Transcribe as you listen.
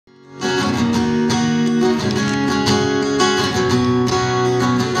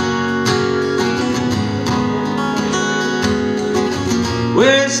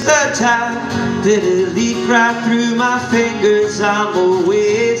time that it leaked right through my fingers. I'm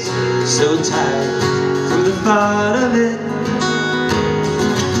always so tired from the thought of it.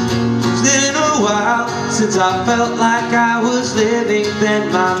 It's been a while since I felt like I was living.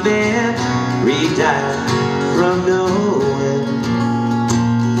 Then my memory died from nowhere.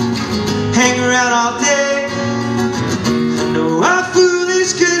 Hang around all day, I know I'm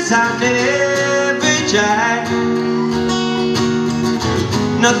foolish 'cause I never tried.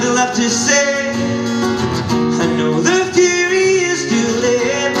 Nothing left to say, I know the fury is still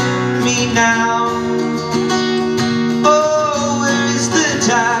in me now. Oh, where is the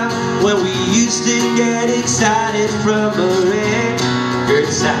time when we used to get excited from a record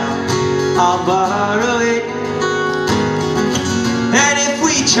sound? I'll borrow it. And if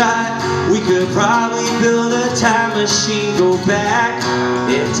we tried, we could probably build a time machine, go back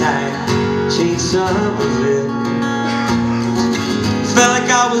in time, change some of it. Felt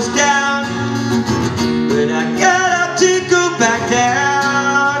like I was down, but I got up to go back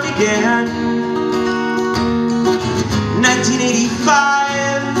down again.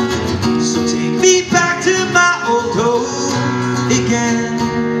 1985, so take me back to my old home again.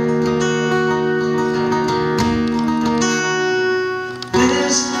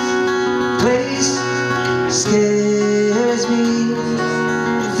 This place scares me.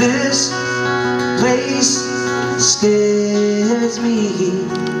 This place scares me.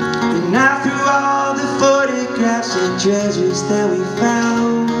 And now through all the photographs and treasures that we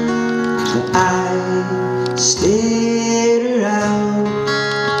found, I stayed around.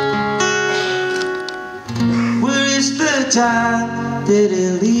 Where is the time that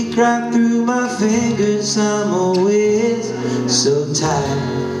it leaked right through my fingers? I'm always so tired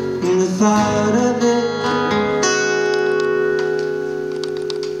from the thought of it.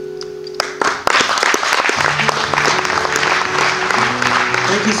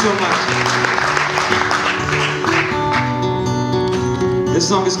 Thank you so much. This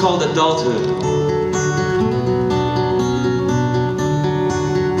song is called Adulthood.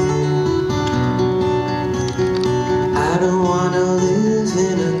 I don't want to live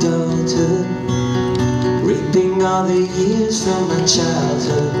in adulthood, reaping all the years from my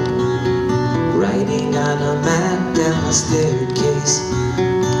childhood, writing on a map down a staircase,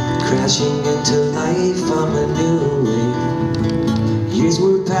 crashing into life on a new wave. Years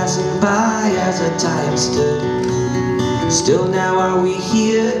were passing by as our time stood still. Now are we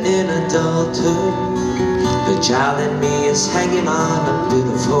here in adulthood? The child in me is hanging on a bit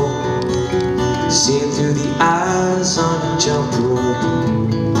of hope, seeing through the eyes on a jump rope.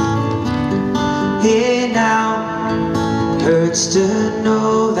 Hey now, hurts to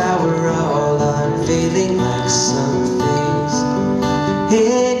know that we're all unveiling like some things.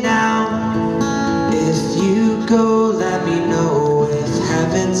 Hey now, if you go, let me know if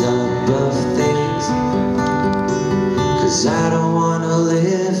heaven's above things, 'cause I don't want to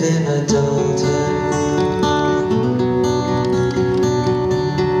live in adulthood.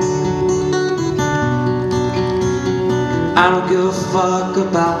 I don't give a fuck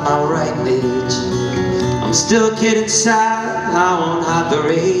about my right age. I'm still a kid inside, I won't hide the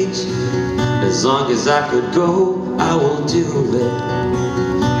rage. As long as I could go, I will do it.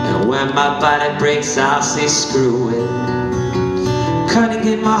 And when my body breaks, I'll say screw it. Cutting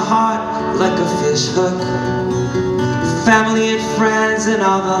in my heart like a fish hook, family and friends and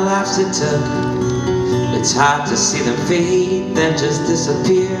all the laughs it took. It's hard to see them fade, then just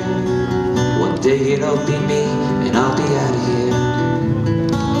disappear. One day it'll be me and I'll be out of here.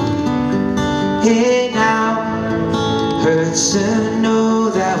 Hey now, hurts to know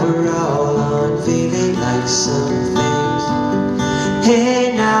that we're all unveiling like some things. Hey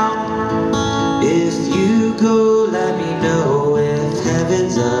now, if you go, let me know if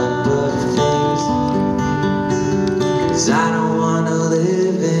heaven's above things, 'cause I don't want to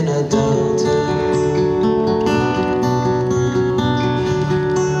live in adulthood.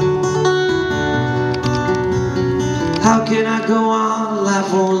 How can I go on?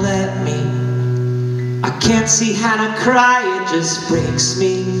 Life won't let me. I can't see Hannah cry, it just breaks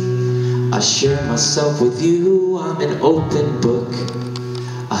me. I share myself with you, I'm an open book.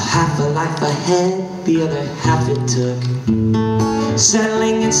 A half a life ahead, the other half it took.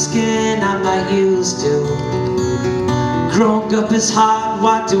 Settling in skin I'm not used to. Growing up is hard,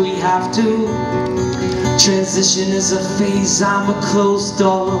 why do we have to? Transition is a phase, I'm a closed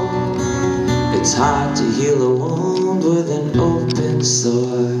door. It's hard to heal a wound with an open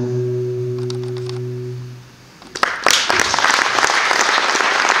sore.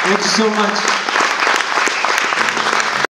 Thank you so much.